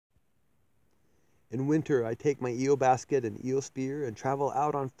In winter, I take my eel-basket and eel-spear and travel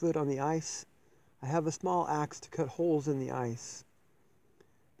out on foot on the ice. I have a small axe to cut holes in the ice.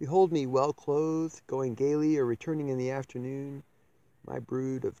 Behold me well clothed, going gaily or returning in the afternoon, my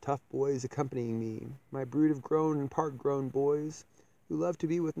brood of tough boys accompanying me, my brood of grown and part-grown boys, who love to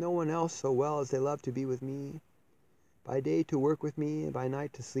be with no one else so well as they love to be with me, by day to work with me, and by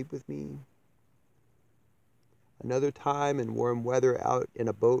night to sleep with me. Another time in warm weather out in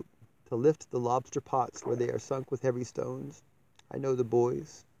a boat, to lift the lobster-pots where they are sunk with heavy stones. I know the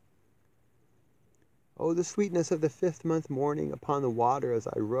boys. Oh, the sweetness of the 5th-month morning upon the water as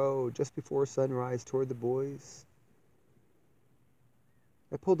I row just before sunrise toward the buoys.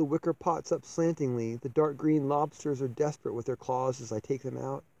 I pull the wicker pots up slantingly. The dark green lobsters are desperate with their claws as I take them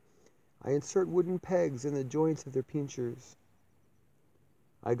out. I insert wooden pegs in the joints of their pincers.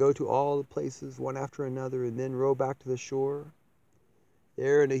 I go to all the places, one after another, and then row back to the shore.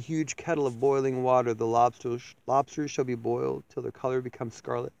 There, in a huge kettle of boiling water, the lobsters shall be boiled till their color becomes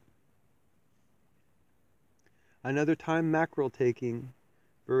scarlet. Another time mackerel taking,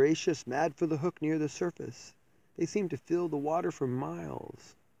 voracious, mad for the hook near the surface. They seem to fill the water for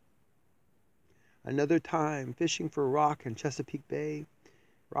miles. Another time fishing for rock in Chesapeake Bay,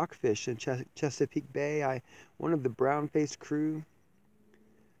 rockfish in Chesapeake Bay, one of the brown-faced crew.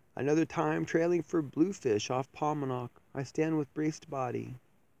 Another time trailing for bluefish off Paumanok, I stand with braced body.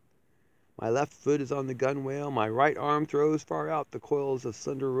 My left foot is on the gunwale, my right arm throws far out the coils of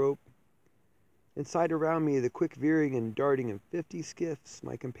slender rope. In sight around me the quick veering and darting of 50 skiffs,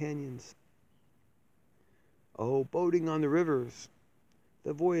 my companions. Oh, boating on the rivers,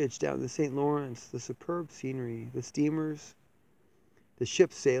 the voyage down the St. Lawrence, the superb scenery, the steamers, the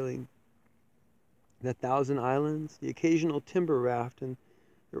ships sailing, the 1,000 islands, the occasional timber raft, and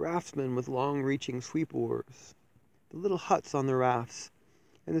the raftsmen with long-reaching sweep oars, the little huts on the rafts,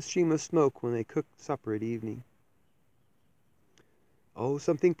 and the stream of smoke when they cooked supper at evening. Oh,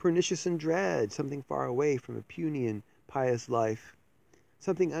 something pernicious and dread, something far away from a puny and pious life,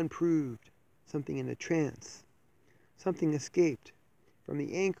 something unproved, something in a trance, something escaped from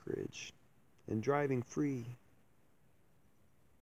the anchorage and driving free.